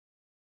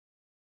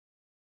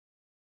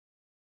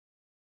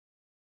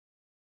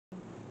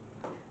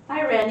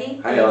Hi, Randy.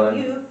 Hi, Ellen.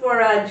 Thank you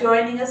for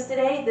joining us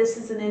today. This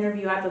is an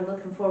interview I've been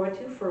looking forward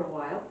to for a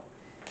while.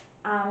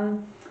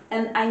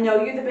 And I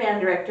know you're the band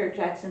director at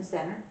Jackson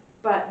Center,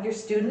 but your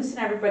students and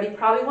everybody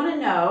probably want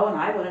to know, and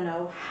I want to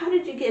know, how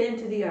did you get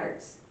into the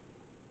arts?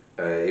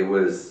 It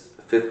was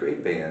a 5th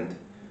grade band.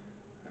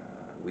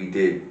 We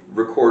did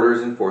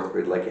recorders in 4th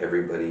grade like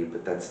everybody,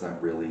 but that's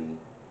not really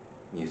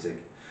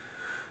music.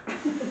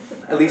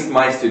 At least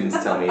my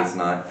students tell me it's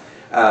not.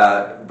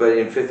 But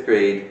in 5th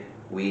grade,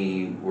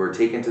 we were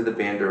taken to the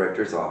band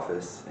director's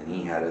office, and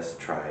he had us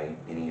try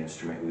any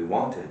instrument we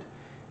wanted.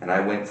 And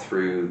I went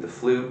through the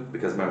flute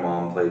because my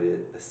mom played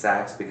it, the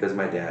sax because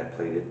my dad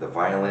played it, the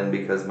violin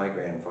because my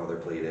grandfather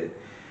played it.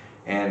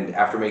 And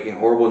after making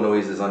horrible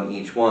noises on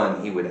each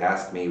one, he would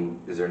ask me,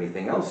 is there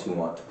anything else you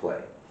want to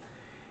play?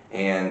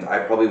 And I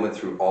probably went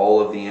through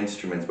all of the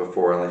instruments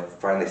before I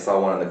finally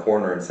saw one in the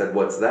corner and said,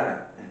 what's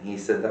that? And he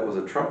said, that was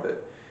a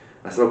trumpet.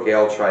 And I said, okay,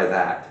 I'll try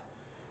that.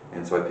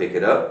 And so I pick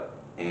it up,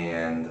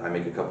 and I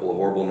make a couple of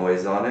horrible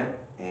noises on it,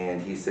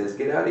 and he says,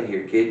 get out of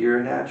here, kid, you're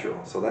a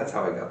natural. So that's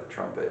how I got the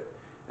trumpet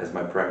as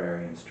my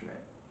primary instrument.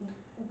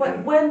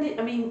 But when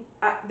did,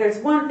 there's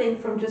one thing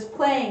from just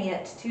playing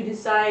it to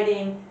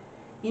deciding,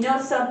 you know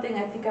something,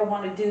 I think I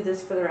want to do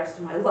this for the rest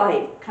of my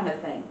life, kind of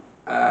thing.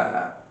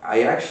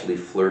 I actually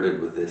flirted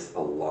with this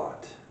a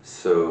lot.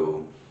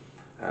 So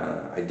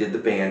I did the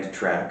band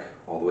track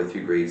all the way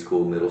through grade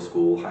school, middle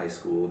school, high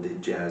school,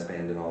 did jazz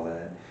band and all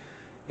that.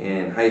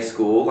 In high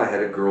school, I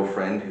had a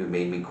girlfriend who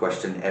made me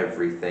question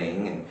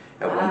everything, and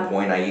at one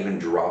point I even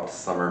dropped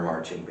summer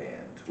marching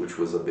band, which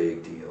was a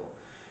big deal.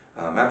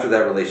 After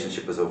that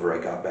relationship was over, I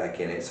got back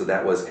in it, so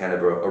that was kind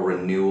of a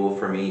renewal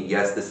for me.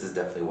 Yes, this is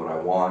definitely what I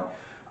want.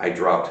 I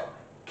dropped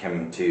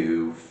Chem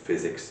 2,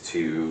 Physics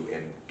 2,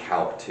 and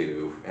Calc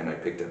 2, and I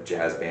picked up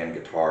jazz band,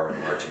 guitar,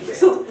 and marching band.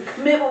 So the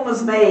commitment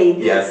was made.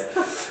 Yes.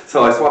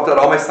 So I swapped out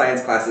all my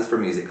science classes for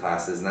music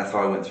classes, and that's how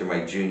I went through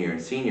my junior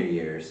and senior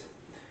years.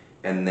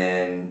 And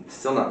then,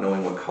 still not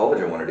knowing what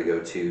college I wanted to go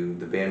to,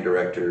 the band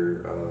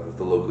director of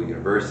the local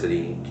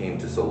university came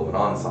to solo and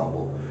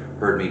ensemble,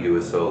 heard me do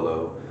a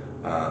solo,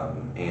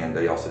 and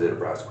I also did a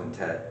brass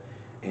quintet,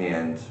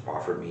 and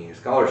offered me a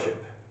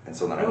scholarship. And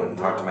so then I went and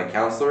talked to my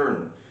counselor,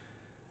 and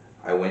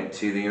I went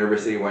to the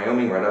University of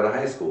Wyoming right out of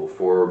high school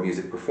for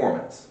music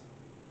performance.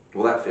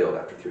 Well, that failed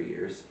after 3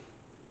 years,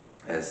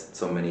 as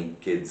so many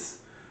kids'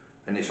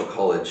 initial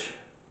college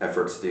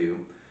efforts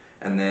do.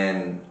 And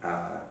then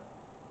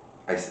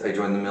I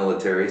joined the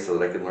military so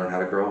that I could learn how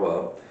to grow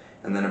up.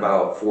 And then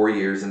about 4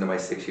 years into my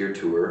 6-year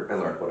tour, I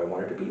learned what I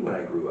wanted to be when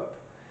I grew up.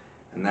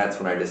 And that's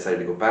when I decided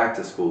to go back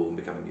to school and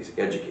become a music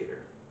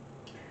educator.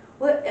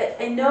 Well,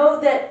 I know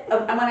that,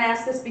 I'm going to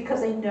ask this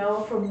because I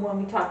know from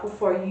when we talked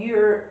before,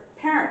 your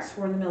parents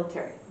were in the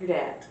military, your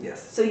dad.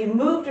 Yes. So you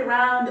moved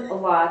around a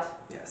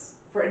lot. Yes.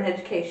 For an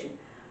education.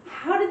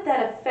 How did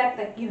that affect,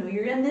 like, you know,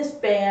 you're in this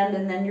band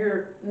and then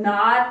you're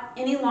not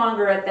any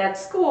longer at that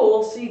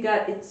school, so you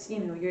got, it's, you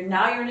know, you're in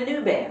a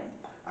new band.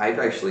 I've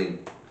actually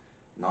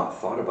not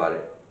thought about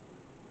it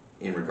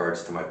in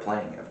regards to my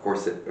playing. Of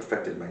course, it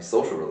affected my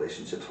social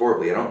relationships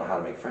horribly. I don't know how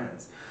to make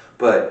friends.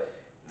 But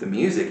the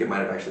music, it might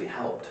have actually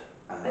helped.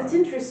 That's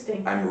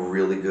interesting. I'm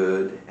really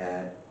good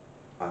at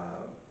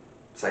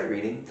sight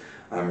reading.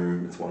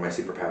 It's one of my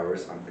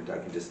superpowers. I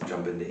can just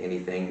jump into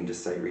anything and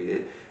just sight read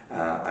it.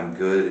 I'm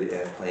good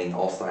at playing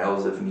all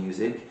styles of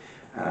music.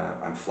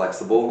 I'm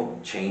flexible.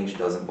 Change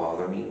doesn't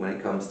bother me when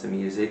it comes to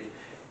music.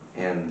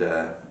 And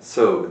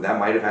so that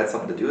might have had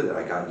something to do with it.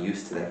 I got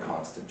used to that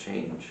constant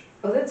change.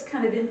 Oh, that's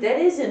kind of, that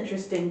is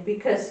interesting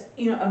because,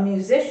 you know, a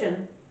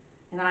musician,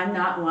 and I'm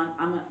not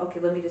one, okay,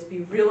 let me just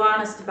be real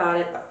honest about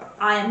it.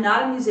 I am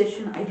not a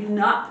musician. I do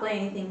not play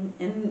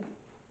anything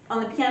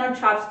on the piano.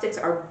 Chopsticks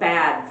are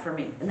bad for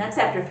me, and that's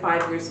after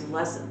 5 years of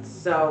lessons.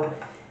 So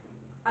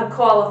I'm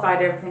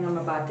qualified everything I'm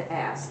about to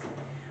ask.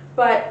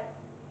 But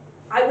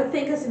I would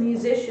think as a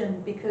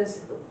musician,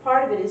 because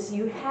part of it is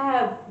you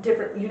have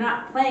different, you're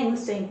not playing the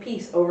same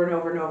piece over and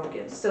over and over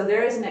again. So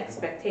there is an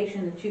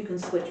expectation that you can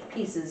switch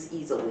pieces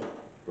easily.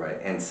 Right,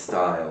 and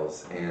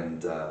styles.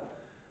 And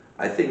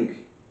I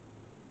think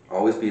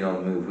always being on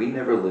the move. We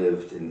never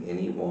lived in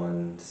any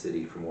one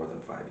city for more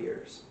than 5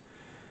 years.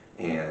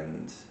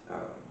 And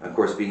of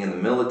course, being in the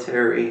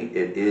military,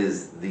 it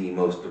is the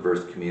most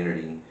diverse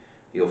community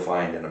you'll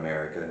find in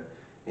America.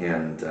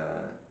 And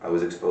I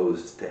was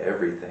exposed to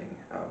everything.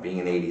 Being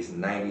an 80s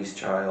and 90s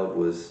child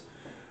was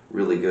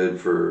really good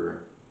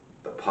for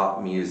the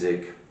pop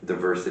music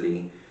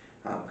diversity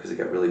because it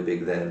got really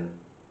big then.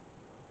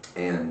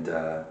 And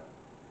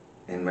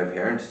my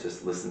parents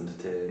just listened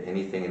to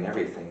anything and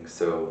everything.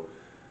 So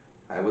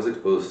I was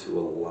exposed to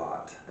a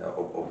lot,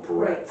 a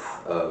breadth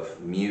of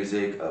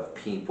music, of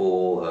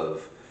people,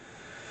 of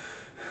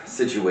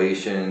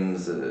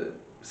situations,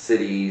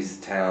 cities,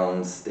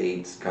 towns,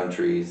 states,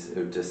 countries.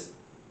 It just...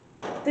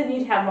 Then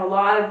you'd have a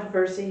lot of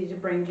diversity to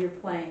bring to your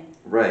playing.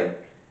 Right.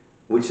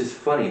 Which is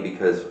funny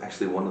because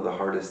actually one of the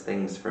hardest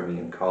things for me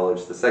in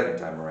college the second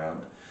time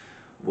around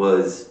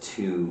was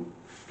to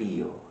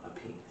feel a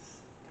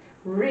piece.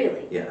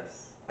 Really?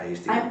 Yes. I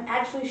used to I'm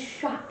actually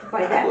shocked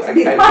by I that, to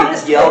be get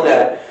honest yelled with you.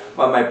 at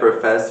by my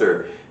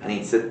professor, and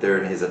he'd sit there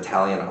in his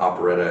Italian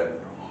operetta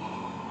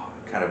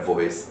kind of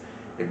voice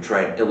and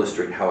try and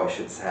illustrate how I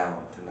should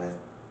sound. And I,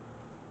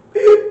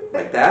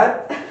 like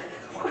that?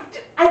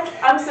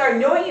 I'm sorry,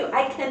 knowing you,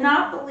 I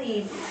cannot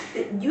believe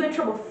that you had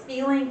trouble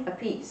feeling a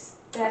piece.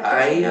 That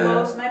just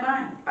blows my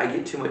mind. I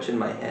get too much in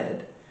my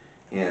head,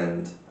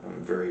 and I'm a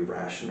very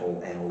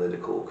rational,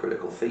 analytical,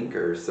 critical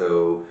thinker,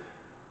 so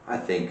I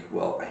think,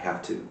 well, I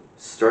have to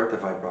start the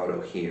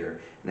vibrato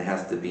here, and it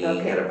has to be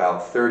at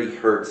about 30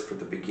 hertz for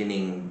the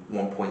beginning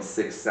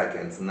 1.6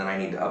 seconds, and then I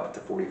need to up it to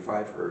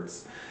 45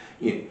 hertz,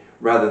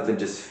 rather than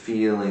just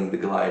feeling the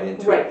glide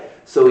into it.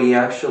 So he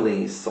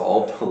actually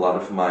solved a lot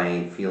of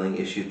my feeling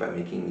issues by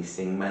making me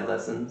sing my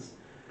lessons.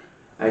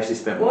 I actually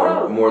spent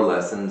more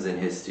lessons in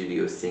his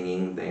studio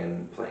singing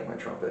than playing my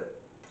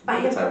trumpet.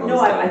 I've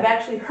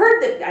actually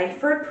heard that.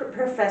 I've heard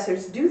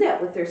professors do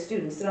that with their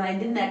students, and I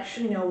didn't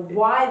actually know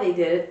why they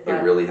did it. It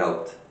really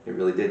helped. It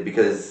really did,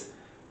 because,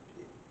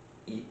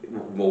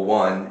 well,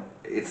 one,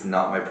 it's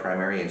not my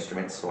primary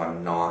instrument, so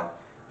I'm not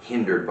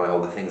hindered by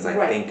all the things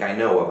I think I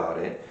know about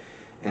it.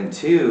 And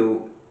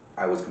two,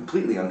 I was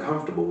completely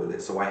uncomfortable with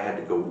it, so I had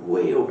to go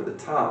way over the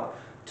top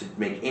to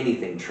make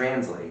anything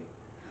translate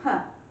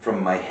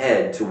from my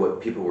head to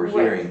what people were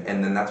hearing.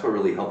 And then that's what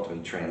really helped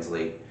me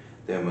translate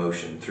the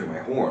emotion through my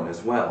horn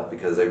as well,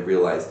 because I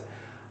realized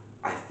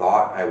I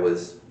thought I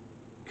was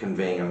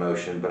conveying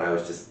emotion, but I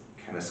was just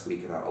kind of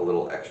squeaking out a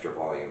little extra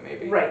volume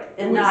maybe.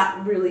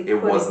 Not really.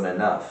 It wasn't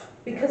enough.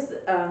 Because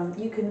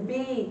you can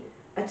be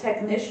a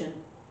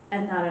technician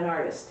and not an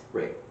artist.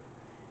 Right.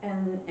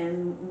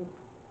 And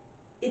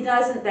it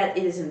doesn't that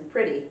it isn't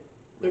pretty.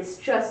 It's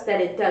just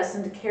that it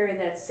doesn't carry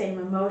that same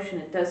emotion.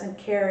 It doesn't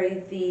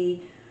carry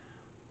the,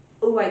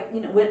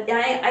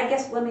 I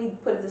guess, let me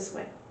put it this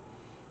way.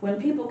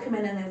 When people come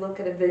in and they look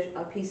at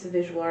a piece of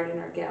visual art in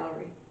our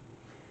gallery,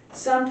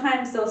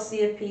 sometimes they'll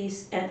see a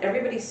piece and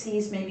everybody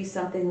sees maybe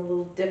something a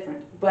little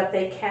different, but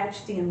they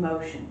catch the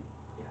emotion.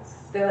 Yes.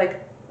 They're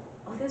like,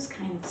 oh, this is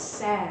kind of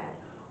sad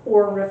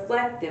or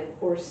reflective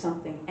or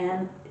something.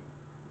 And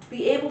to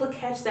be able to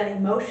catch that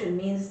emotion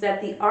means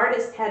that the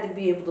artist had to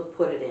be able to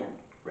put it in.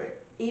 Right.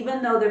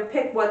 Even though the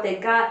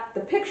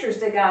pictures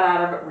they got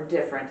out of it were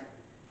different,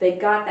 they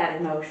got that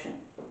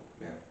emotion.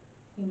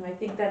 Yeah. I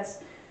think that's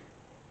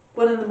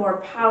one of the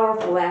more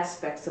powerful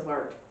aspects of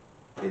art.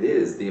 It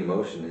is. The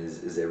emotion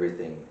is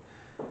everything.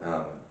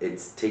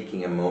 It's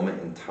taking a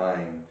moment in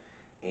time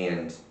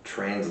and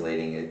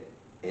translating it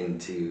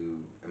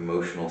into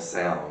emotional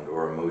sound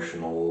or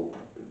emotional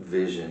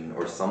vision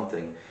or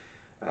something.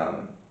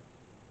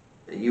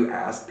 You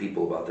ask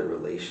people about their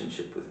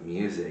relationship with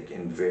music,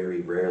 and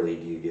very rarely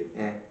do you get,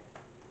 eh.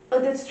 Oh,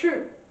 that's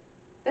true.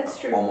 That's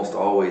true. Almost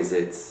always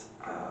it's,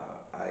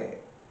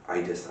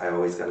 I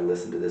always got to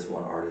listen to this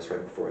one artist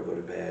right before I go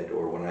to bed,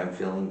 or when I'm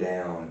feeling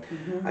down,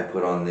 I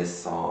put on this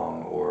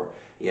song, or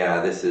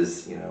this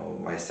is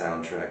my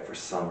soundtrack for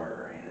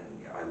summer,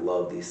 and I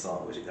love these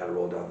songs. You got to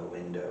roll down the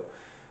window.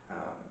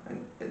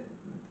 And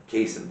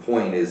case in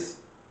point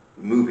is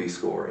movie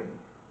scoring.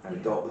 I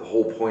mean, the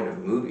whole point of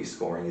movie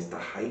scoring is to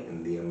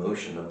heighten the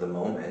emotion of the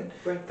moment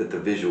that the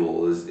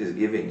visual is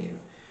giving you.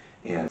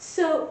 And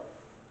so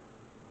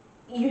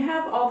you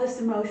have all this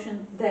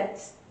emotion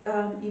that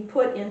you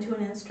put into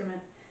an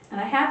instrument,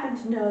 and I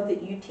happen to know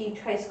that you teach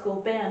high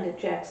school band at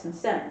Jackson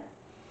Center.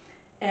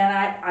 And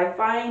I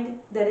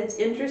find that it's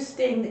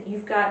interesting that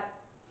you've got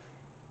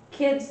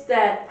kids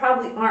that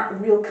probably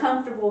aren't real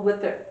comfortable with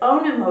their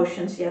own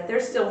emotions yet. They're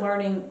still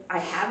learning, I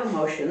have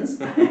emotions,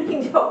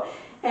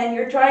 and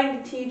you're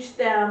trying to teach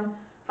them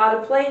how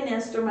to play an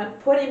instrument,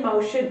 put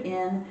emotion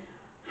in.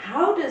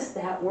 How does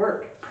that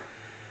work?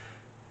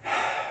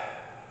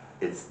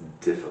 It's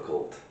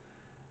difficult.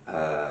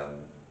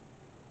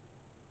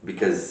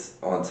 Because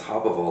on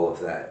top of all of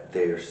that,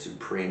 they're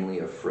supremely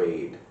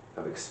afraid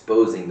of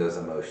exposing those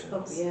emotions.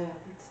 Oh yeah,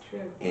 that's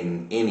true.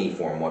 In any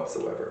form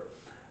whatsoever.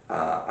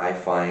 I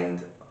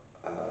find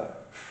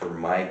for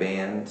my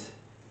band,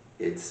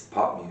 it's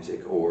pop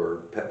music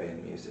or pep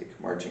band music,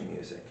 marching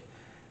music.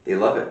 They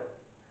love it.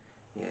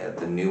 Yeah,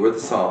 the newer the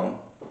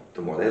song,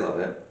 the more they love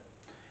it.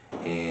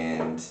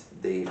 And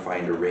they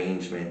find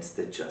arrangements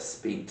that just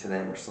speak to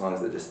them, or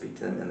songs that just speak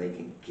to them, and they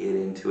can get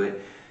into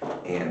it.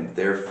 And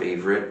their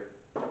favorite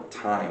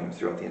time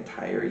throughout the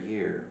entire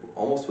year,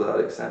 almost without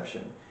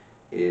exception,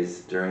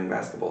 is during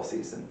basketball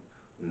season.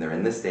 When they're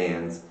in the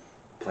stands,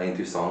 playing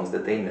through songs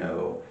that they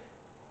know,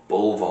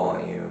 full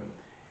volume,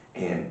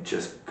 and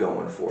just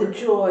going for it. The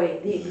joy,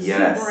 the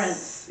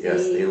exuberance.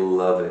 Yes, they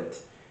love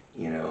it.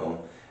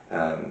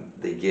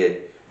 They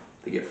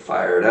get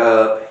fired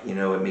up.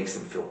 It makes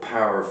them feel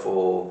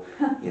powerful.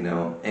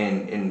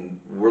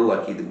 And we're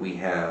lucky that we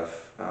have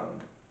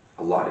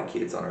a lot of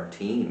kids on our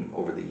team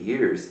over the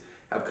years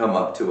have come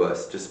up to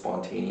us just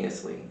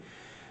spontaneously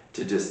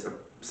to just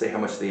say how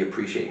much they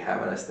appreciate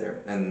having us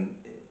there.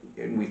 And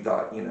we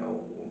thought,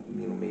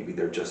 maybe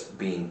they're just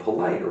being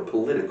polite or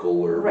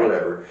political or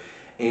whatever.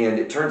 And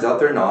it turns out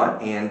they're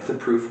not. And the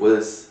proof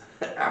was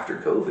after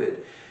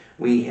COVID,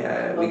 We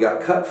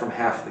got cut from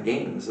half the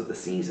games of the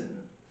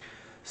season.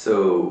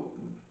 So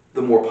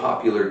the more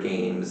popular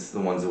games, the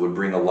ones that would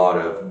bring a lot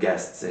of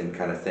guests in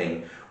kind of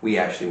thing, we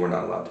actually were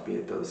not allowed to be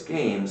at those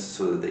games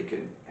so that they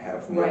could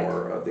have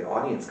more of the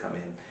audience come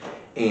in.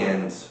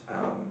 And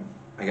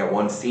I got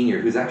one senior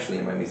who's actually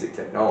in my music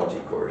technology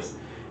course.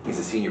 He's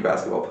a senior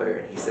basketball player,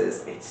 and he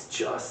says, "It's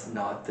just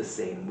not the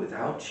same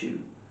without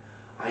you.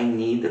 I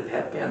need the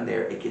pep band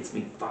there. It gets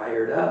me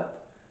fired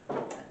up."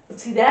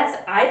 See,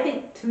 I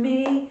think, to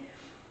me,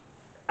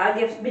 I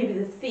guess maybe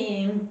the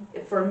theme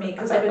for me,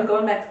 because I've been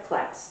going back to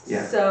class.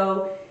 Yeah.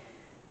 So,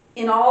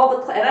 in all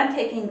the and I'm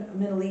taking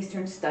Middle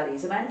Eastern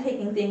studies, and I'm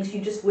taking things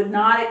you just would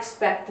not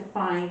expect to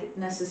find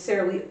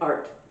necessarily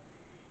art.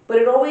 But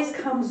it always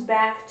comes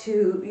back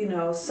to, you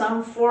know,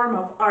 some form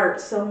of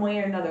art, some way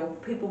or another.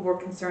 People were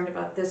concerned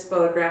about this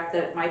photograph,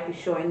 that it might be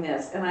showing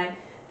this. And I'm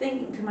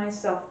thinking to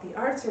myself, the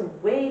arts are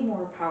way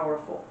more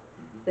powerful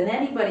than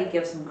anybody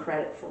gives them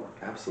credit for.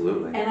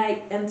 Absolutely.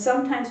 And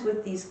sometimes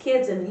with these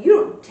kids, and you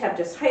don't have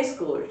just high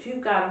schoolers,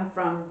 you've got them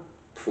from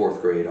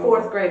fourth grade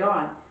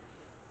on.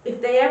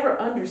 If they ever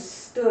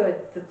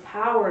understood the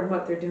power in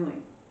what they're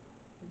doing,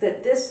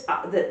 that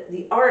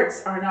the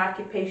arts are an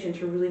occupation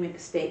to really make a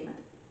statement.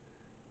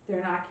 They're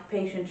an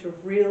occupation to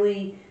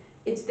really,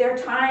 it's their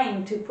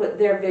time to put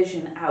their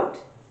vision out.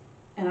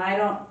 And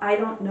I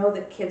don't know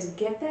that kids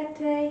get that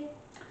today.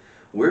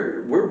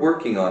 We're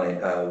working on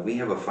it. We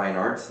have a fine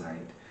arts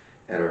night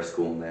at our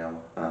school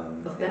now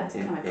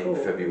in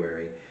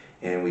February,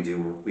 and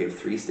we have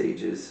 3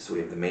 stages. So we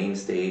have the main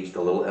stage,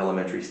 the little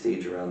elementary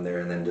stage around there,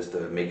 and then just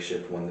a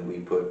makeshift one that we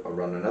put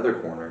around another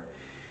corner.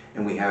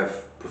 And we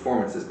have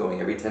performances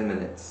going every 10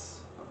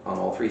 minutes on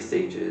all 3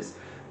 stages.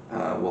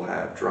 We'll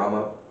have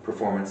drama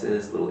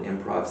performances, little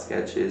improv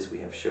sketches. We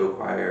have show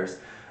choirs.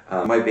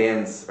 My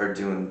bands are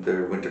doing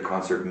their winter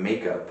concert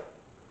makeup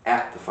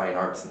at the fine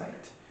arts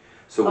night.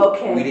 So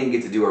we didn't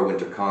get to do our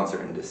winter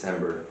concert in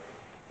December,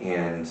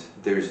 and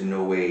there's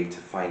no way to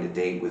find a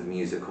date with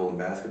musical and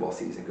basketball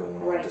season going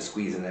on to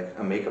squeeze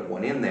a makeup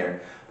one in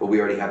there, but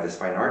we already have this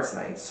fine arts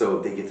night, so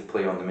they get to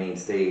play on the main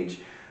stage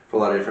for a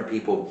lot of different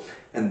people.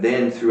 And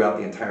then throughout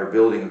the entire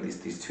building,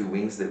 these 2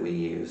 wings that we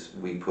use,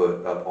 we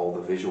put up all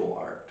the visual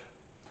art.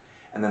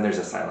 And then there's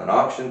a silent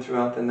auction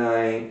throughout the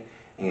night,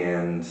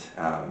 and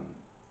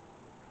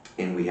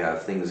we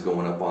have things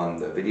going up on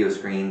the video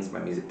screens. My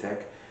music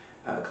tech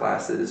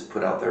classes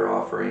put out their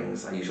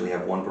offerings. I usually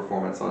have 1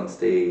 performance on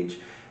stage,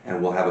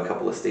 and we'll have a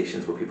couple of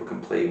stations where people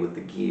can play with the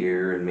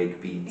gear and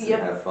make beats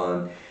and have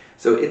fun.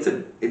 So it's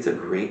a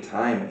great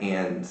time.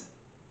 And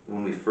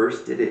when we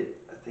first did it,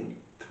 I think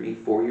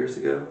 3-4 years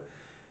ago,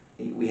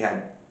 we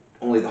had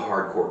only the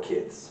hardcore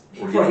kids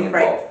were getting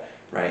involved,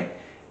 right?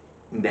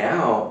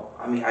 Now,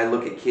 I mean, I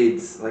look at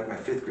kids like my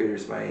 5th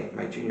graders,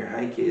 my junior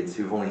high kids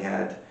who've only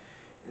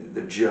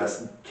they're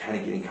just kind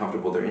of getting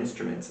comfortable with their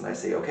instruments, and I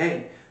say,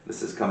 okay,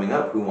 this is coming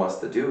up, who wants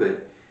to do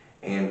it?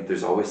 And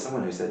there's always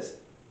someone who says,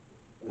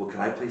 well,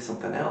 can I play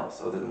something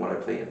else other than what I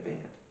play in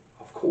band?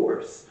 Of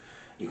course.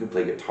 You can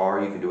play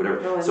guitar, you can do whatever.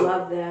 Oh, I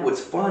love that.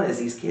 What's fun is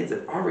these kids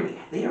already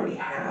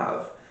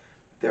have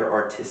their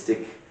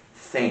artistic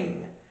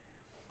thing,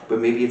 but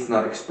maybe it's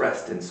not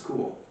expressed in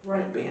school,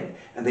 in band,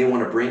 and they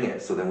want to bring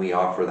it, so then we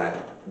offer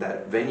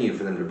that venue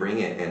for them to bring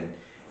it, and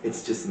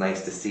it's just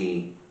nice to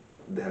see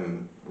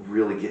them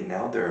really getting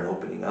out there and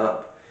opening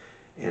up,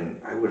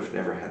 and I would have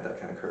never had that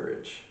kind of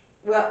courage.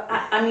 Well,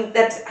 I mean,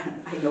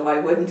 I know I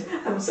wouldn't.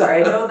 I'm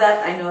sorry,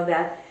 I know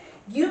that.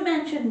 You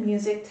mentioned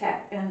music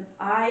tech, and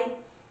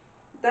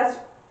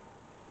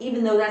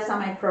even though that's not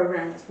my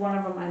program, it's one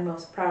of them I'm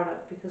most proud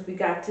of, because we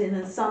got to,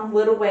 in some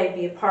little way,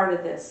 be a part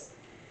of this.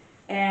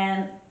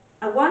 And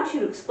I want you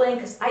to explain,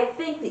 because I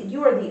think that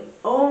you are the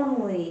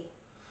only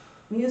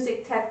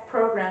music tech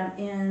program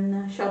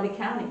in Shelby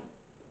County.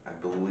 I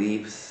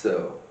believe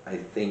so. I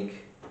think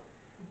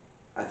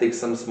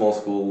some small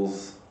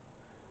schools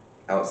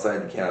outside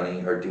the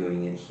county are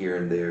doing it here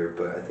and there,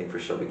 but I think for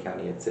Shelby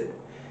County it's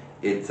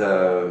it.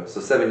 So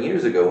 7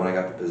 years ago when I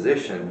got the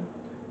position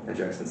at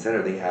Jackson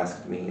Center, they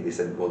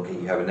said, well, okay,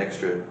 you have an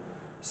extra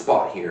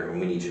spot here and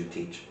we need you to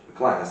teach a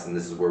class, and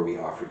this is where we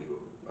offer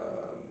you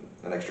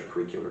an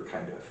extracurricular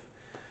kind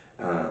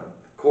of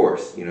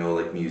course,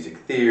 like music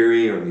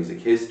theory or music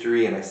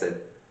history. And I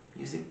said,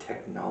 music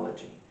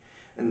technology.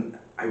 And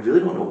I really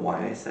don't know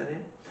why I said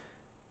it,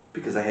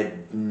 because I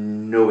had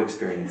no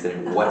experience in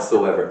it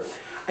whatsoever.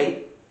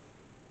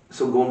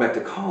 So going back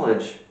to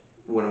college,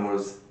 when I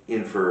was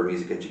in for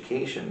music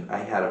education, I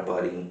had a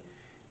buddy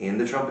in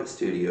the trumpet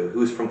studio who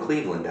was from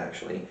Cleveland,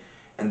 actually,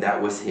 and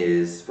that was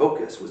his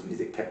focus, was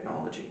music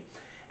technology.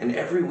 And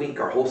every week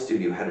our whole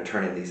studio had to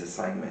turn in these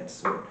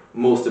assignments.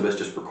 Most of us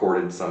just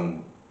recorded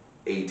some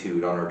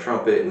etude on our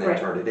trumpet and then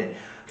turned it in.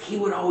 He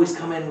would always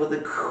come in with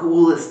the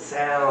coolest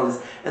sounds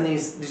and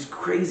these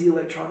crazy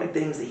electronic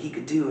things that he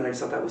could do, and I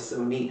just thought that was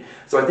so neat.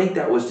 So I think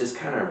that was just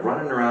kind of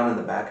running around in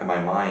the back of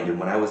my mind, and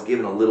when I was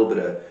given a little bit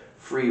of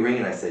free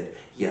rein, I said,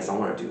 yes, I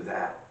want to do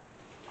that.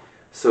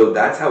 So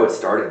that's how it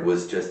started,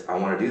 was just, I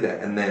want to do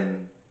that. And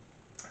then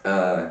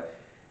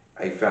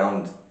I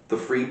found the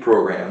free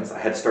programs. I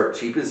had to start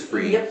cheap as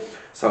free. Yep.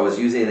 So I was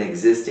using an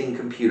existing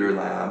computer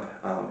lab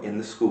in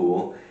the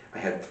school. I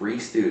had 3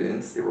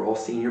 students. They were all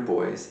senior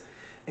boys.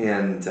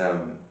 And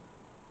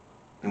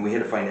we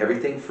had to find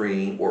everything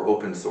free or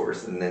open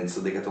source. And then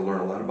so they got to learn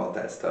a lot about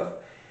that stuff.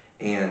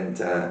 And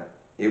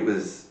it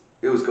was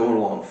going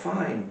along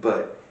fine,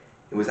 but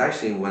it was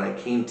actually when I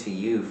came to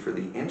you for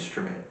the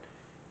instrument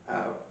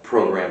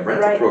program,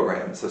 rental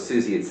program. So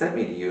Susie had sent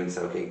me to you and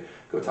said, okay,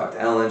 go talk to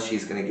Ellen.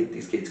 She's going to get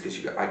these kids because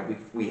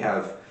we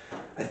have,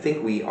 I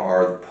think we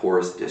are the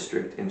poorest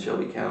district in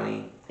Shelby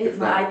County.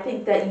 I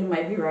think that you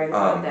might be right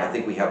about that. I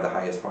think we have the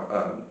highest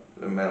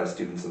amount of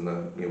students in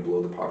the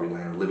below the poverty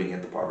line or living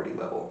at the poverty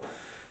level.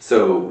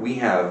 So we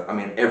have, I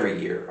mean,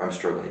 every year I'm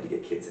struggling to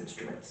get kids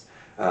instruments.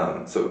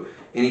 So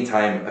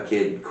anytime a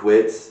kid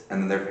quits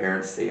and then their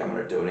parents say, I'm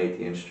going to donate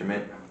the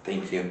instrument,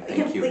 thank you.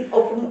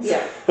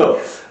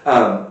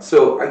 Yeah.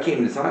 So I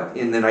came to talk,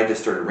 and then I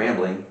just started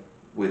rambling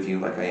with you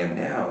like I am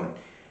now,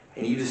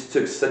 and you just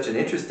took such an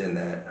interest in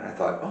that, and I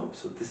thought, oh,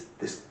 so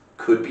this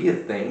could be a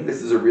thing.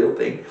 This is a real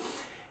thing,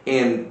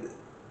 and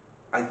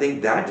I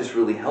think that just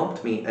really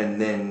helped me. And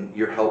then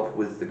your help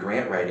with the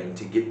grant writing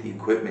to get the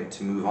equipment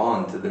to move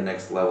on to the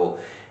next level,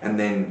 and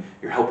then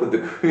your help with the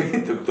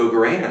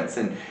grants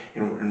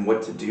and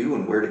what to do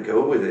and where to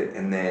go with it,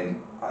 and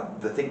then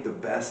I think the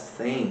best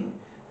thing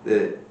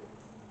that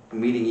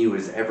meeting you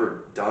has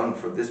ever done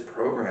for this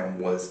program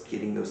was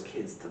getting those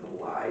kids to the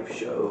live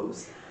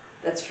shows.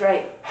 That's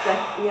right.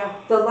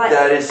 The light.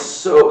 That is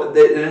so, and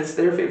it's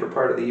their favorite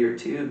part of the year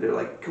too. They're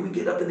like, can we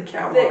get up in the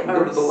catwalk and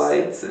go to the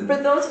lights? And for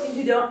those of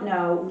you who don't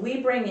know, we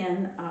bring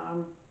in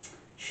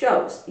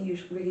shows.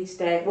 Usually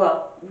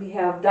we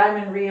have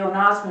Diamond Rio and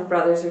Osmond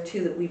Brothers are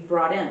 2 that we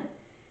brought in.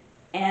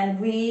 And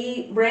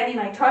Brandy and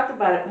I talked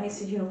about it, and I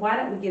said, why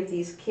don't we give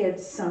these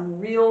kids some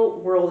real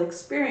world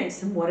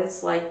experience in what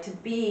it's like to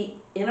be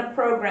in a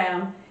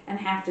program and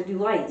have to do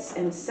lights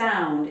and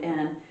sound,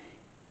 and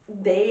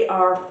they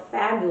are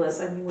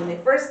fabulous. I mean, when they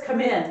first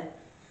come in,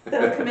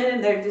 they'll come in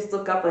and they just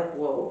look up like,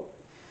 whoa,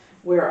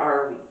 where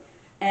are we?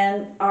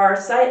 And our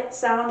sight,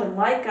 sound, and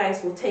light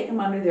guys will take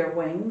them under their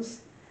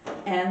wings,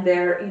 and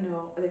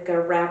they've got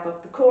to wrap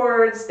up the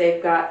cords,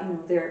 they've got,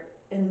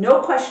 and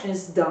no question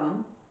is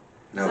dumb.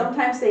 No.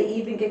 Sometimes they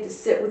even get to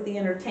sit with the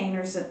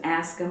entertainers and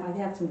ask them. I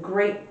have some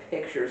great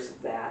pictures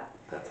of that.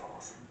 That's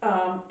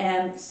awesome.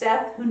 And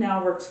Seth, who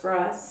now works for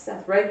us,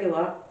 Seth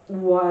Regula,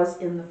 was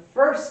in the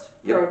first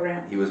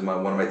program. He was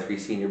one of my 3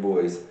 senior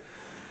boys.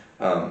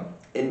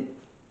 And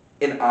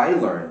I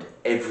learned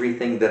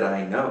everything that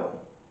I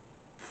know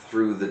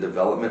through the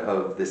development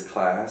of this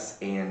class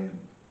and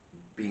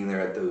being there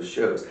at those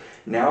shows.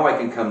 Now I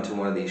can come to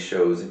one of these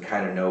shows and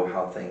kind of know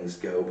how things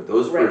go, but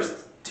those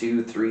first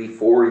 2, 3,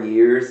 4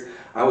 years,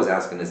 I was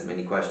asking as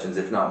many questions,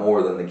 if not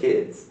more, than the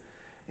kids,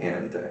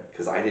 and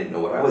because I didn't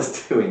know what I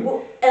was doing.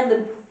 Well, and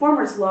the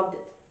performers loved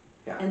it.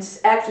 Yeah. And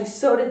actually,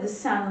 so did the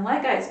sound and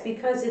light guys,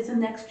 because it's a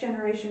next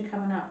generation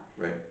coming up.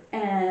 Right.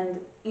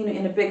 And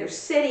in a bigger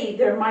city,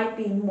 there might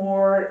be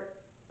more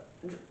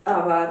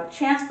of a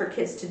chance for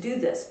kids to do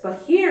this,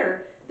 but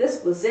here,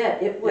 this was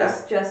it. It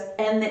was just,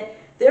 and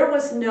there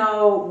was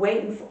no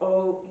waiting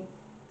for.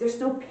 There's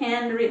no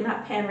pandering,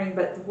 not pandering,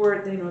 but the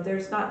word,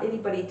 there's not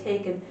anybody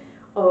taking,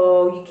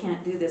 oh, you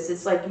can't do this.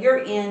 It's like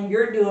you're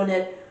doing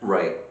it.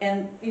 Right.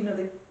 And,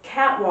 the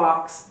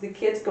catwalks, the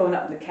kids going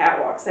up in the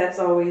catwalks, that's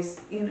always,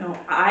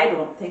 I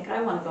don't think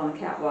I want to go on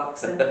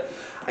catwalks. And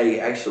I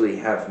actually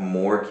have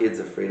more kids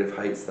afraid of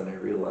heights than I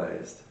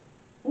realized.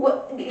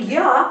 Well,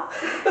 yeah,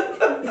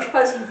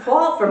 because you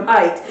fall from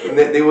height. And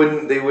they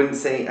wouldn't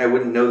say, I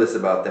wouldn't know this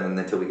about them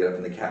until we get up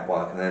in the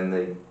catwalk, and then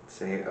they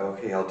say,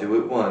 okay, I'll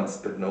do it once,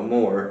 but no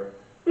more.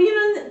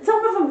 Well,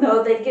 some of them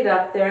know they'd get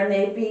up there and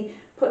they'd be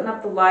putting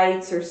up the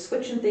lights or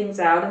switching things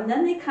out, and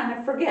then they kind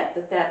of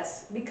forget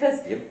that's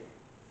because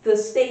the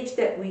stage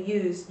that we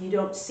use, you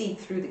don't see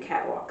through the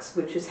catwalks,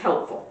 which is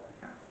helpful.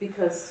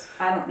 Because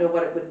I don't know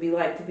what it would be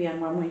like to be on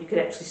one where you could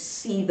actually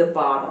see the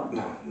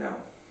bottom.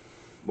 No.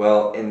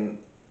 Well,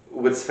 and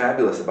what's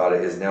fabulous about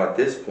it is now at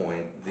this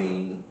point,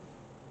 the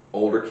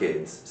older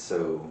kids,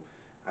 so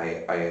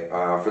I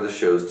offer the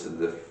shows to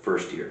the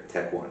first year,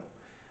 Tech 1.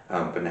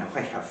 But now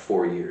I have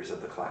 4 years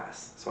of the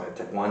class. So I have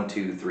Tech 1,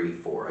 2, 3,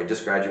 4. I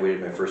just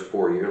graduated my first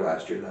 4 year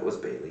last year. That was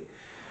Bailey.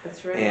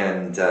 That's right.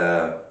 And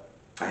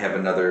I have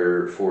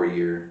another 4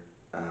 year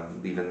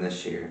leaving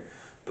this year.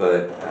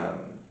 But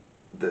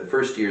the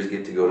first years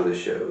get to go to the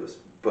shows.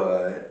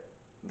 But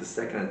the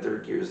second and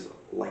third years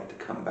like to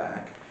come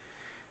back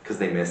because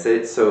they miss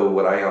it. So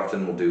what I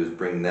often will do is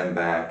bring them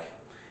back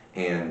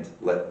and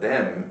let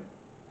them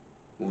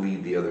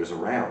lead the others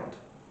around.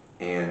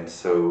 And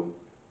so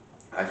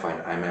I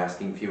find I'm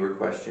asking fewer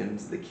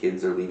questions. The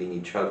kids are leading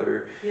each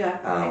other.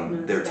 Yeah.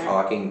 They're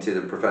talking to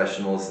the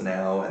professionals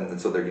now, and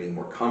so they're getting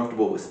more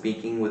comfortable with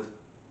speaking with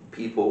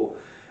people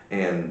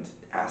and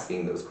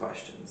asking those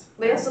questions.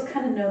 They also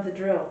kind of know the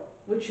drill,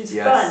 which is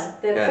fun.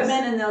 They'll come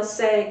in and they'll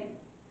say,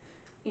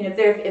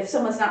 if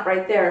someone's not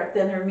right there,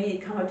 then they're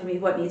immediately come up to me,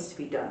 what needs to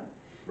be done?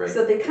 Right.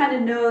 So they kind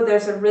of know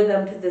there's a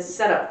rhythm to this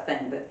setup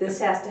thing, that this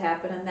has to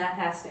happen and that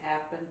has to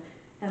happen.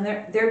 And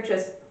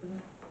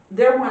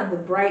they're one of the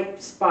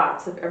bright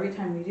spots of every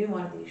time we do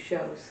one of these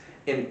shows.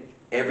 And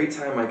every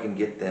time I can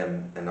get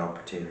them an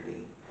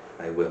opportunity,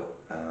 I will.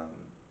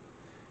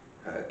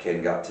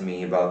 Ken got to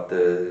me about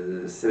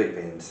the Civic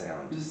Band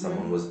sound. Mm-hmm.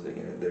 Someone was,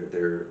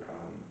 their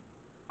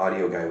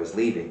audio guy was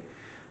leaving.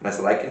 And I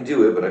said, I can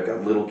do it, but I've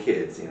got little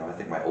kids. I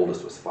think my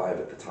oldest was 5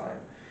 at the time.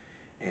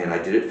 And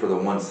I did it for the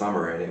one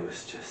summer, and it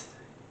was just,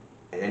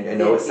 and I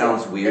know it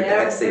sounds weird.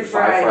 I say 5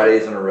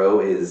 Fridays in a row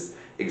is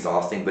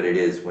exhausting, but it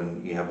is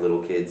when you have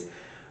little kids.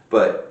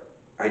 But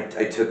I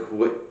took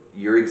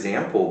your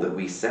example that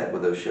we set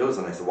with those shows,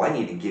 and I said, well, I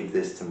need to give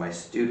this to my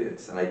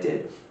students. And I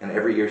did. And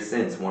every year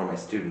since, one of my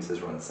students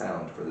has run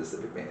sound for the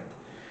Civic Band.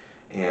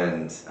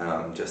 And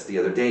just the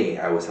other day,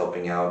 I was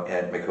helping out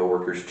at my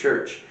coworker's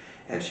church.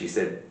 And she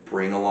said,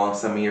 bring along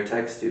some of your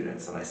tech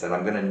students. And I said,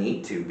 I'm going to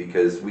need to,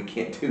 because we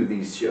can't do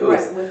these shows.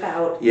 Right,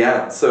 without.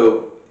 Yeah,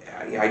 so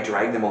I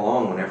drag them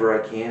along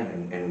whenever I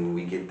can, and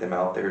we get them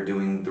out there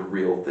doing the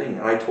real thing.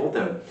 And I told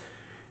them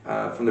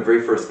from the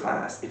very first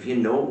class, if you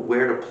know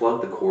where to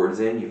plug the cords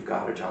in, you've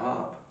got a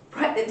job.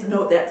 Right,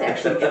 no, that's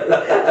actually true.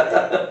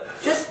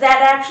 Just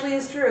that actually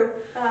is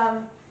true.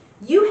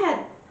 You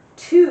had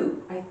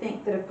 2, I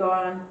think, that have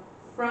gone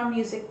from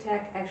music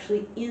tech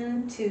actually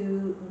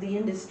into the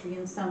industry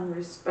in some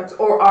respects,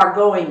 or are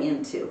going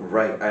into.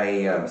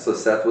 Right. So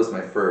Seth was my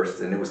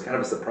first, and it was kind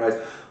of a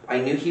surprise. I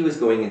knew he was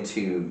going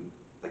into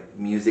like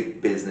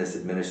music business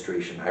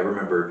administration. I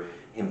remember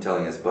him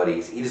telling his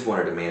buddies he just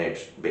wanted to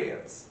manage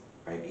bands.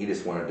 Right. He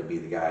just wanted to be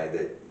the guy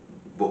that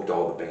booked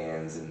all the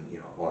bands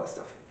and all that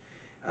stuff.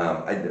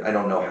 I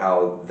don't know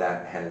how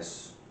that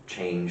has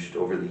changed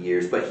over the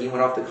years, but he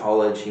went off to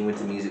college. He went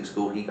to music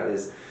school. He got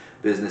his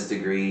business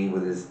degree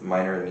with his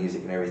minor in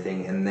music and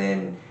everything, and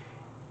then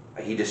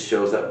he just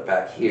shows up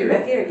back here.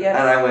 Back here,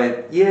 yeah. And I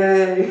went,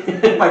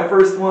 yay, my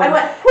first one. I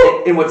went,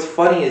 whoo! And what's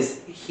funny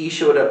is he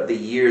showed up the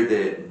year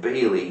that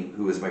Bailey,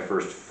 who was my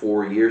first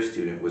 4-year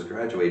student, was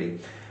graduating,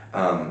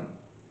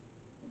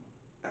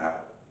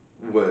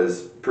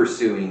 was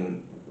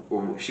pursuing,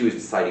 or she was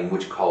deciding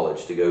which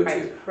college to go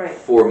to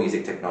for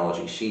music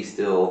technology. She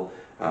still,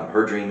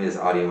 her dream is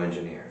audio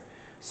engineer.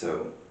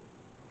 So,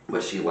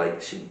 but she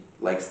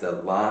likes the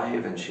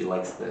live, and she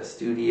likes the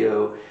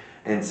studio,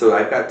 and so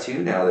I've got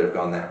 2 now that have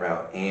gone that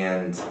route,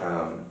 and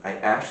I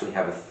actually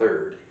have a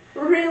third.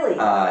 Really?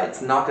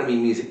 It's not going to be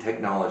music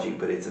technology,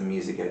 but it's a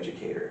music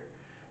educator,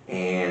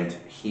 and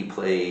he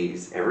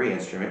plays every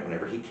instrument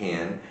whenever he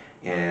can,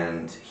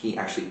 and he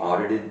actually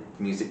audited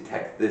music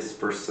tech this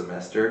first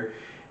semester.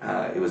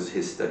 It was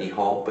his study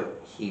hall,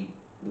 but he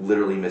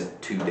literally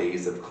missed 2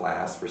 days of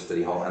class for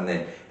study hall, and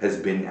then has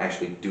been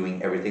actually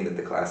doing everything that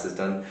the class has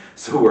done.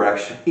 So we're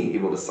actually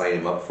able to sign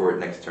him up for it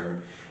next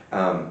term.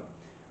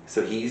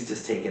 So he's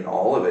just taken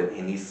all of it,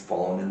 and he's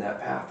fallen in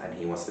that path, and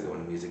he wants to go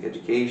into music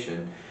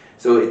education.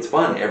 So it's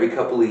fun. Every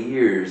couple of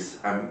years,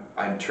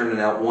 I'm turning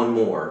out one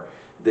more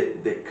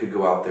that could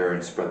go out there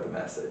and spread the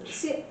message.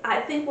 See, I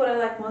think what I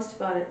like most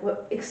about it,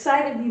 what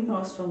excited me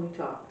most when we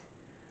talked,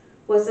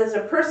 was as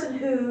a person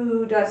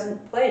who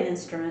doesn't play an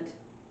instrument,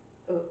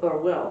 or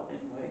will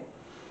anyway,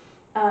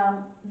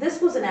 this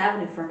was an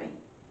avenue for me.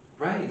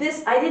 Right.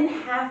 I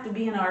didn't have to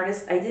be an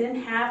artist. I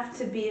didn't have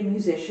to be a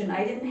musician.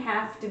 I didn't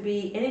have to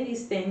be any of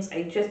these things.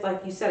 I just,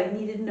 like you said, I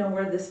needed to know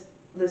where this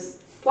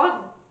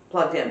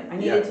plugged in. I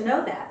needed to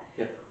know that.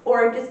 Yeah.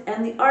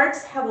 And the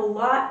arts have a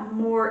lot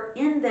more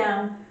in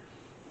them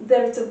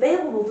that it's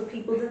available to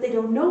people that they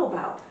don't know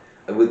about.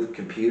 With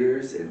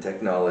computers and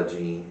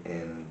technology,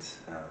 and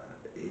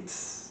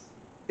it's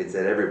at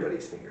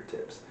everybody's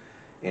fingertips.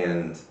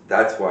 And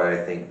that's why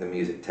I think the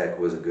music tech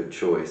was a good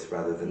choice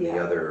rather than the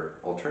other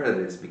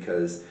alternatives,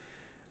 because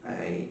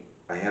I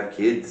have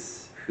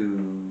kids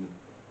who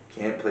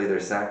can't play their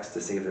sax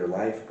to save their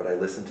life, but I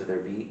listen to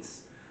their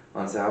beats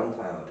on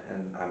SoundCloud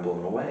and I'm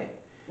blown away.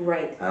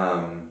 Right.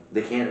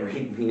 They can't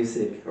read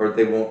music, or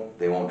they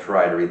won't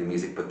try to read the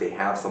music, but they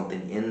have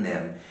something in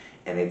them,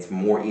 and it's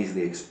more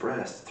easily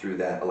expressed through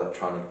that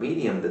electronic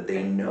medium that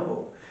they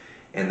know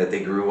and that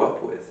they grew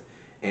up with.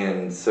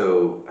 And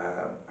so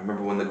I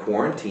remember when the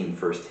quarantine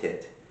first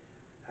hit,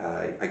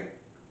 I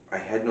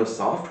had no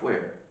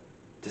software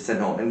to send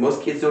home, and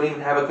most kids don't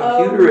even have a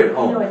computer at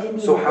home. No, I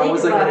didn't so even how think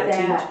was I going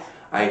to about teach?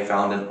 I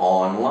found an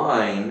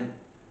online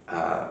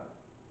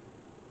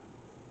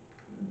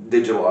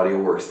digital audio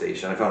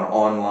workstation. I found an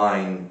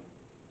online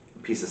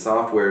piece of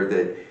software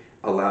that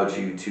allowed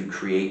you to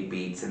create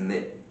beats, and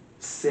that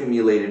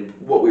simulated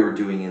what we were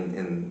doing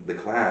in the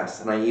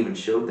class. And I even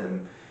showed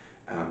them.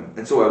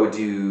 And so I would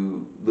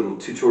do little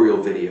tutorial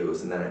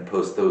videos, and then I'd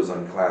post those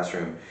on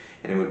Classroom,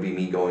 and it would be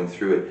me going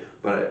through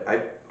it. But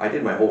I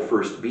did my whole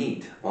first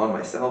beat on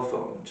my cell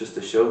phone just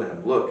to show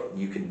them, look,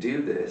 you can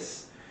do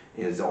this.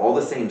 It's all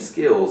the same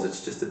skills,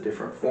 it's just a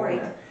different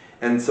format. Right.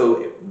 And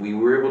so we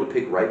were able to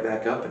pick right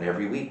back up, and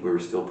every week they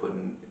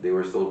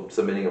were still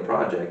submitting a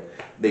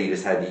project. They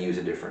just had to use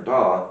a different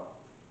DAW,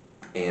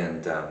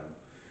 and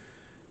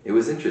it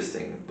was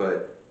interesting.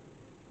 But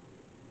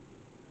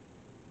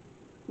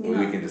You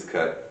We know, can just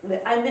cut.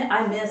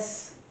 I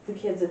miss the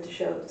kids at the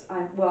shows.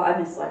 I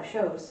miss live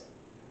shows.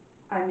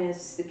 I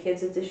miss the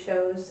kids at the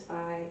shows.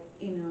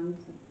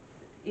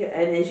 Yeah,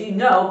 and as you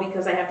know,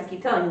 because I have to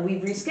keep telling you,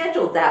 we've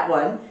rescheduled that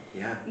one.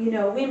 Yeah. You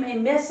know, we may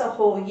miss a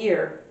whole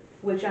year,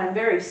 which I'm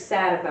very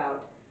sad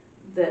about.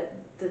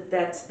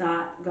 That's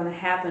not going to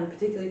happen,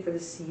 particularly for the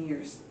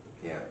seniors.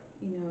 Yeah.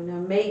 You know, now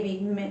maybe.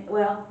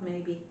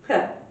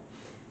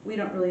 We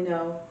don't really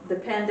know. The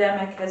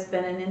pandemic has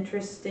been an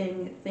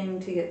interesting thing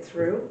to get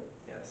through.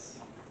 Yes.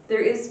 There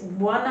is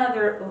one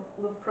other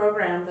little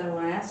program that I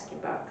want to ask you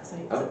about, because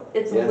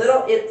it's yes. a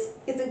little,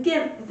 it's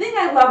again, the thing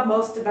I love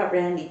most about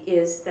Randy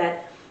is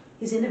that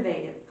he's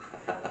innovative.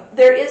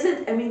 There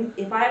isn't, I mean,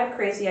 if I have a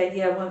crazy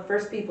idea, one of the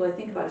first people I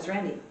think about is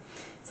Randy.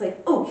 It's like,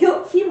 oh,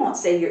 he won't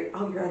say you're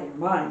out of your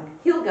mind.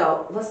 He'll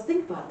go, let's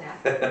think about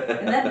that.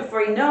 And then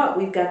before you know it,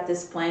 we've got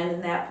this plan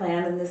and that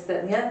plan and this,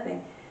 that, and the other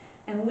thing.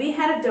 And we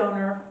had a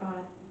donor,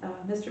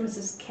 Mr. and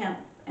Mrs. Kemp,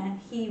 and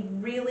he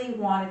really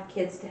wanted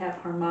kids to have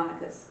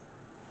harmonicas.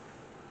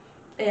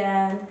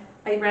 And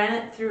I ran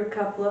it through a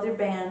couple other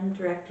band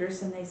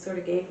directors, and they sort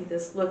of gave me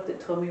this look that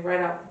told me right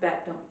off the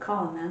bat, don't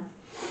call on them.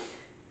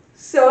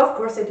 So, of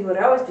course, I do what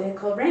I always do. I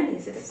called Randy. I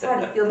said,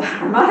 how do you feel about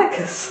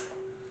harmonicas?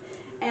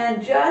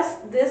 And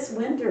just this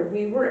winter,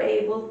 we were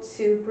able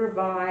to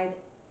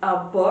provide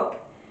a book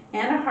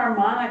and a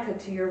harmonica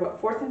to your,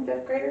 what, 4th and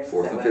 5th graders?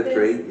 Fourth and fifth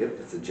grade, yep,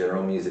 it's a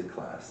general music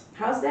class.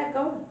 How's that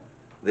going?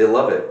 They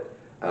love it.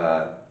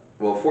 Well,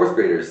 4th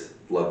graders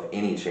love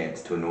any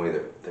chance to annoy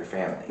their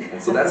family.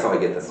 And so that's how I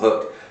get them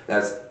hooked.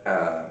 That's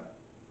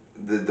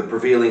the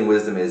prevailing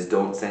wisdom is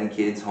don't send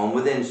kids home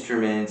with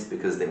instruments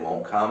because they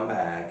won't come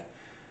back.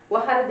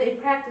 Well, how do they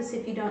practice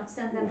if you don't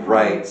send them home?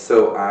 Right,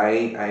 so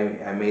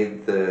I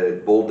made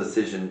the bold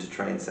decision to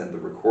try and send the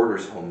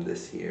recorders home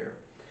this year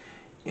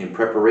in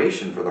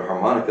preparation for the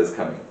harmonicas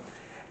coming.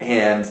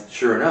 And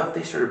sure enough,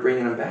 they started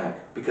bringing them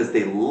back because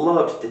they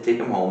loved to take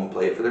them home,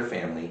 play it for their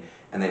family,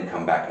 and then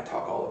come back and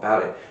talk all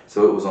about it.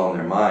 So it was on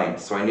their mind.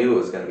 So I knew it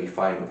was going to be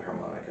fine with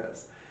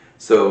harmonicas.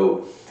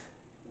 So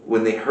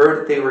when they heard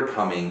that they were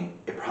coming,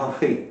 it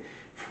probably,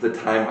 from the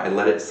time I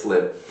let it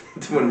slip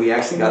to when we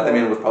actually got them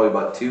in was probably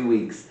about 2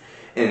 weeks.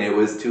 And it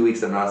was 2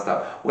 weeks of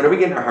nonstop. When are we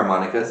getting our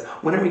harmonicas?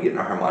 When are we getting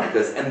our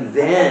harmonicas? And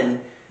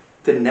then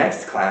the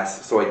next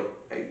class, so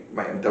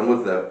I'm done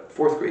with the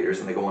 4th graders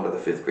and I go on to the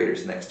 5th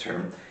graders next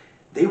term.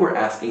 They were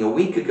asking a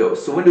week ago,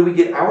 so when do we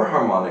get our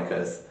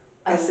harmonicas?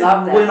 I said,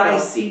 love that, when though. I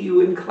see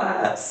you in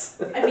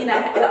class. I mean,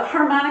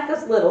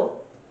 harmonica's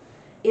little.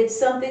 It's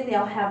something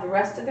they'll have the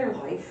rest of their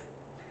life.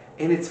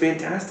 And it's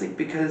fantastic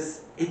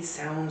because it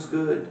sounds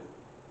good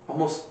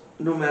almost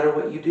no matter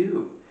what you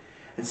do.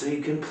 And so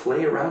you can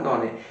play around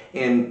on it.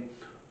 And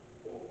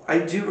I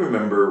do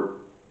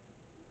remember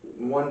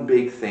one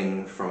big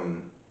thing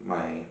from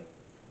my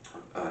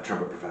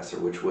trumpet professor,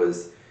 which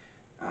was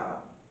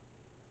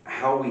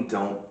how we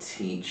don't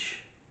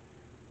teach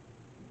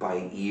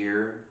by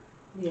ear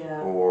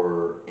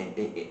or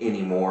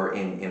anymore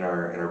in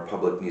our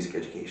public music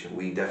education.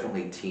 We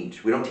definitely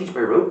teach. We don't teach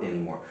by rote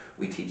anymore.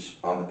 We teach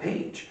on the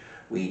page.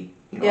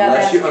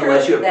 Unless you have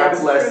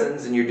private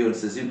lessons and you're doing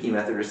Suzuki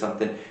method or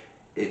something,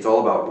 it's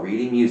all about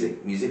reading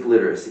music, music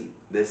literacy.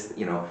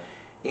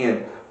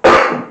 And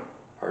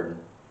pardon.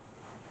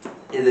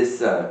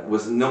 This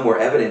was no more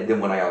evident than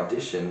when I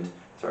auditioned.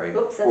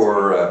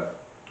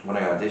 When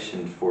I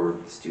auditioned for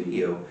the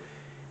studio.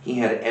 He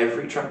had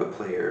every trumpet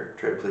player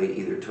try to play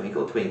either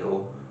Twinkle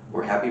Twinkle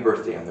or Happy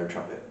Birthday on their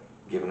trumpet,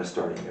 given a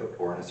starting note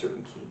or in a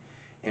certain key.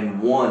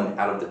 And 1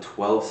 out of the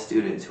 12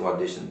 students who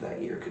auditioned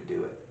that year could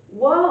do it.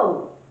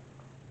 Whoa!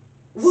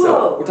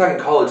 So we're talking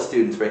college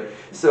students, right?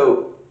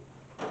 So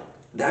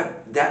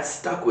that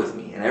stuck with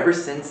me. And ever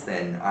since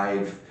then,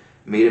 I've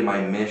made it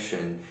my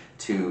mission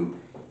to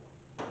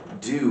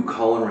do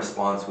call and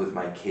response with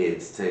my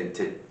kids, to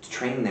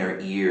train their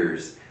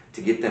ears,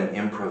 to get them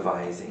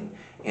improvising.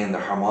 And the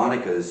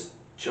harmonicas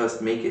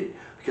just make it,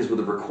 because with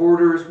the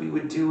recorders we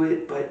would do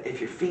it, but if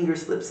your finger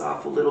slips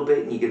off a little bit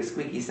and you get a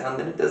squeaky sound,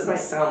 then it doesn't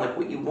sound like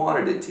what you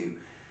wanted it to.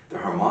 The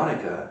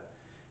harmonica,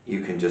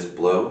 you can just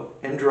blow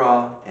and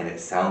draw and it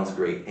sounds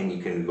great, and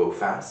you can go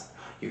fast,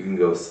 you can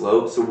go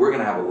slow, so we're going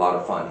to have a lot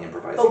of fun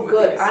improvising with these.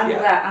 Oh good, I'm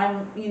glad,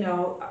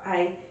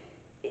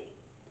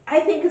 I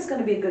think it's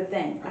going to be a good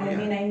thing. I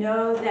mean, I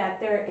know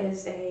that there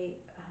is a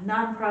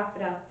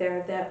nonprofit out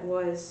there that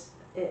was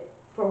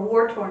for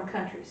war-torn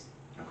countries.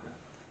 Okay.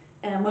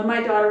 And when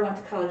my daughter went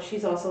to college,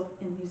 she's also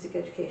in music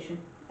education.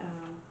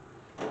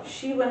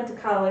 She went to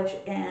college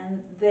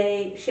and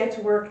she had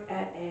to work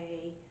at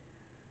a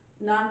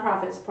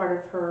nonprofit as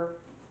part of her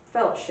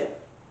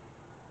fellowship.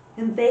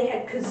 And they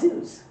had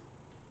kazoos.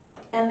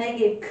 And they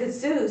gave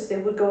kazoos. They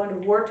would go into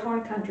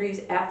war-torn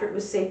countries after it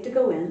was safe to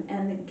go in,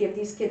 and they'd give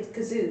these kids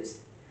kazoos.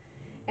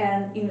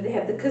 And they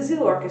had the kazoo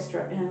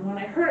orchestra. And when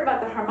I heard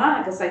about the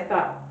harmonicas, I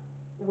thought,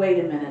 wait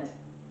a minute.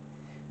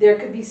 There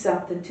could be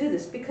something to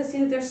this, because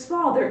they're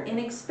small, they're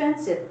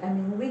inexpensive. I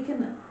mean, we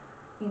can,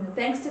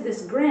 thanks to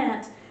this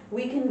grant,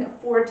 we can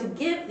afford to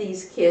give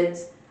these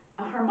kids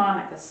a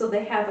harmonica, so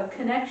they have a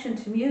connection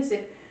to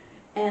music.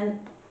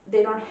 and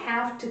they don't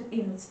have to,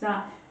 even it's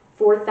not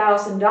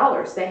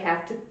 $4,000 they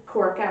have to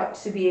cork out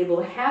to be able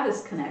to have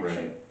this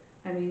connection. Right.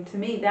 I mean, to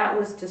me, that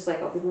was just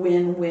like a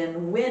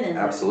win-win-win in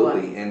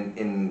Absolutely, this one.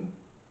 and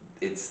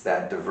it's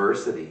that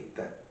diversity,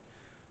 that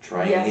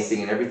trying Yes.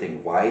 anything and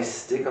everything. Why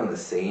stick on the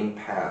same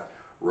path?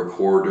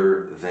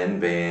 Recorder, then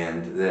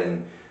band,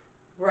 then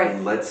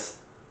Right. let's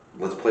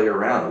play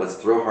around. Let's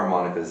throw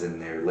harmonicas in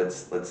there.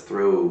 Let's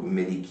throw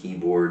MIDI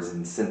keyboards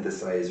and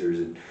synthesizers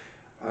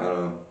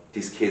and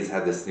these kids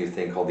have this new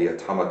thing called the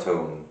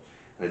automaton,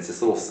 and it's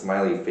this little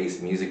smiley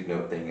face music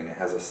note thing, and it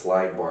has a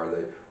slide bar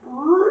that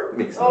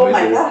makes noises. Oh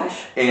my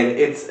gosh. And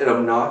it's an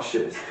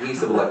obnoxious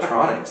piece of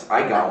electronics.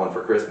 I got one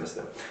for Christmas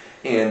though,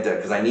 and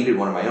because I needed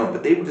one of my own.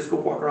 But they would just go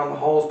walk around the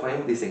halls playing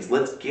with these things.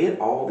 Let's get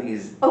all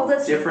these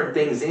different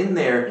things in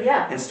there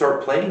Yeah. and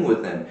start playing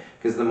with them.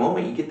 Because the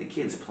moment you get the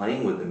kids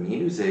playing with the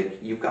music,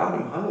 you've got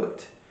them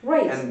hooked.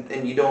 Right.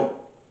 And you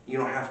don't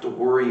have to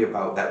worry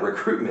about that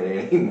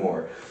recruitment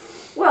anymore.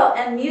 Well,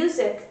 and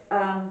music,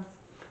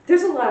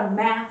 there's a lot of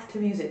math to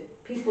music.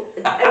 People,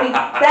 I mean,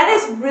 that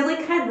is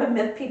really kind of a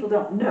myth people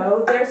don't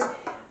know.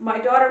 My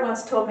daughter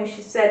once told me,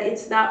 she said,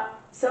 it's not,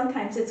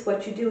 sometimes it's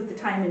what you do with the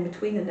time in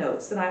between the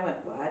notes. And I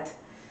went, what?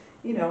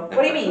 You know,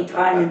 what do you mean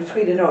time in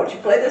between a note? You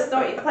play this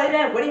note, you play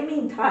that. What do you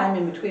mean time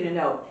in between a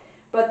note?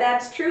 But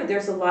that's true.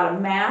 There's a lot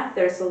of math.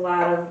 There's a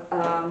lot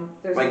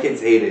of, My kids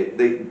hate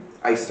it.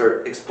 I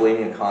start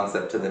explaining a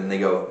concept to them and they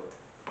go,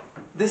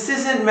 this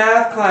isn't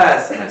math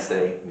class. And I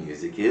say,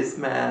 music is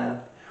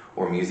math,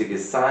 or music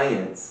is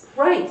science.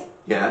 Right.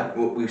 Yeah,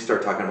 we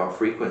start talking about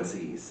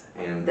frequencies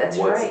and That's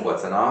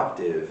what's an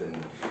octave,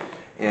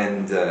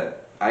 and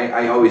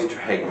I always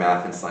drag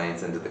math and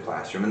science into the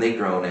classroom, and they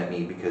groan at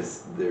me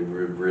because they're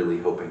really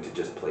hoping to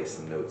just play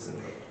some notes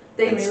and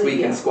Really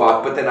squeak and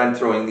squawk, but then I'm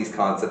throwing these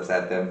concepts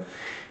at them,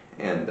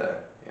 and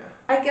yeah.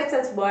 I guess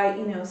that's why,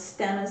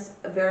 STEM is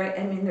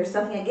I mean, there's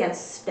something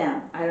against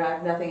STEM. I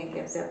have nothing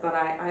against it, but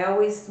I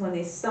always,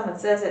 when someone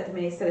says that to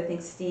me, they said I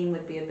think STEAM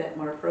would be a bit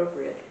more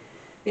appropriate.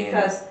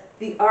 Because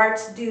the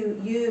arts do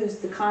use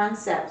the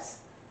concepts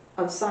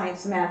of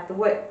science, math. The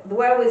way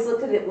I always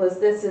looked at it was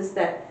is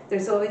that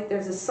there's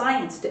a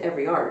science to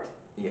every art.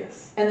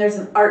 Yes. And there's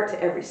an art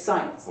to every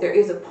science. There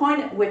is a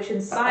point at which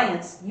in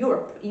science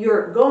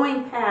you're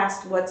going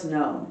past what's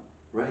known.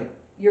 Right.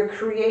 You're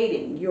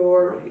creating,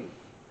 Right.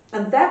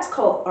 and that's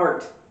called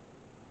art.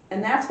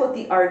 And that's what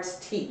the arts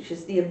teach,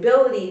 is the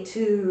ability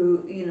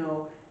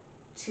to,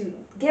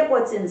 to get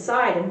what's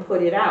inside and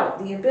put it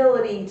out. The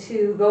ability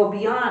to go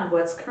beyond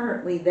what's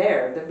currently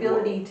there. The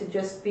ability to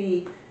just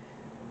be...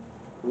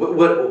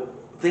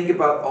 Think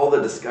about all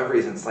the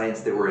discoveries in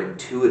science that were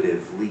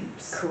intuitive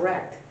leaps.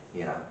 Correct.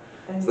 Yeah.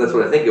 So that's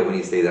what I think of when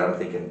you say that. I'm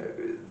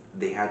thinking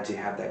they had to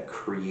have that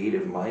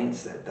creative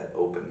mindset, that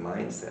open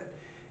mindset.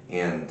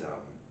 And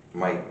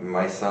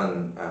my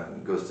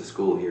son goes to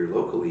school here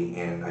locally,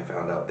 and I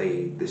found out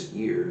they, this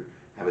year,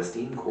 have a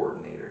STEAM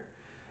coordinator.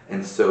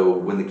 And so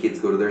when the kids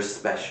go to their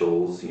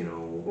specials,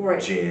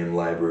 Right. gym,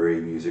 library,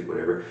 music,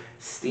 whatever,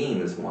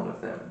 STEAM is one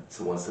of them.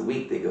 So once a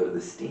week they go to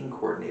the STEAM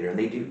coordinator, and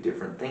they do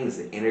different things.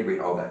 They integrate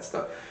all that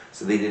stuff.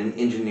 So they did an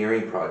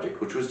engineering project,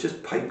 which was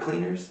just pipe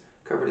cleaners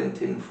covered in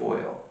tin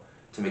foil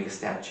to make a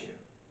statue,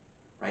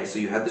 right? So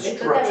you had the They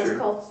structure. thought that was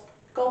called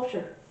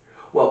sculpture.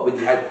 Well, but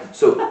they had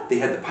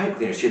the pipe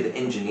cleaners, you had the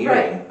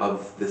engineering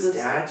of the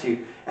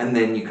statue, and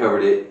then you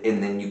covered it,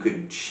 and then you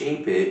could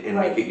shape it and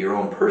make it your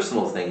own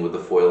personal thing with the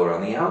foil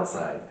around the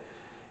outside.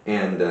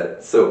 And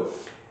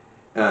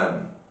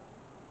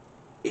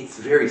it's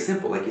very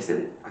simple. Like you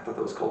said, I thought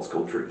that was called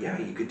sculpture. Yeah,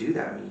 you could do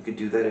that. I mean, you could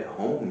do that at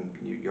home.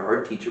 Your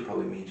art teacher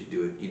probably made you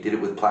do it. You did it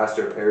with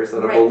plaster of Paris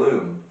on a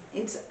balloon.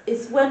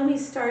 It's when we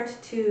start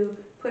to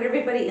put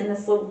everybody in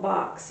this little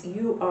box.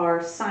 You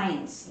are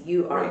science,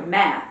 you are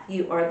math,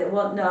 you are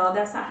well, no,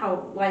 that's not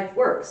how life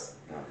works.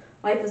 No.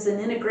 Life is an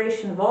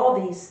integration of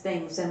all these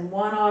things, and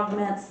one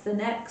augments the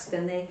next,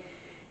 and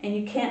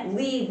you can't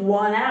leave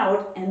one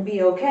out and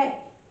be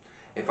okay.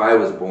 If I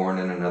was born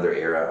in another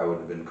era, I would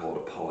have been called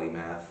a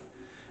polymath.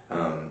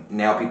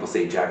 Now people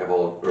say jack of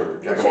all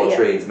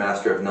trades,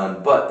 master of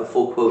none, but the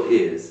full quote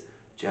is,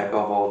 jack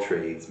of all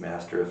trades,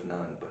 master of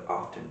none, but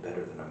often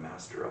better than a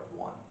master of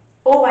one.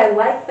 Oh, I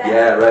like that.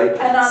 Yeah, right?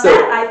 And on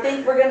that, I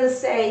think we're going to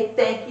say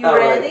thank you,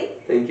 Randy.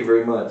 Right. Thank you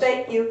very much.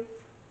 Thank you.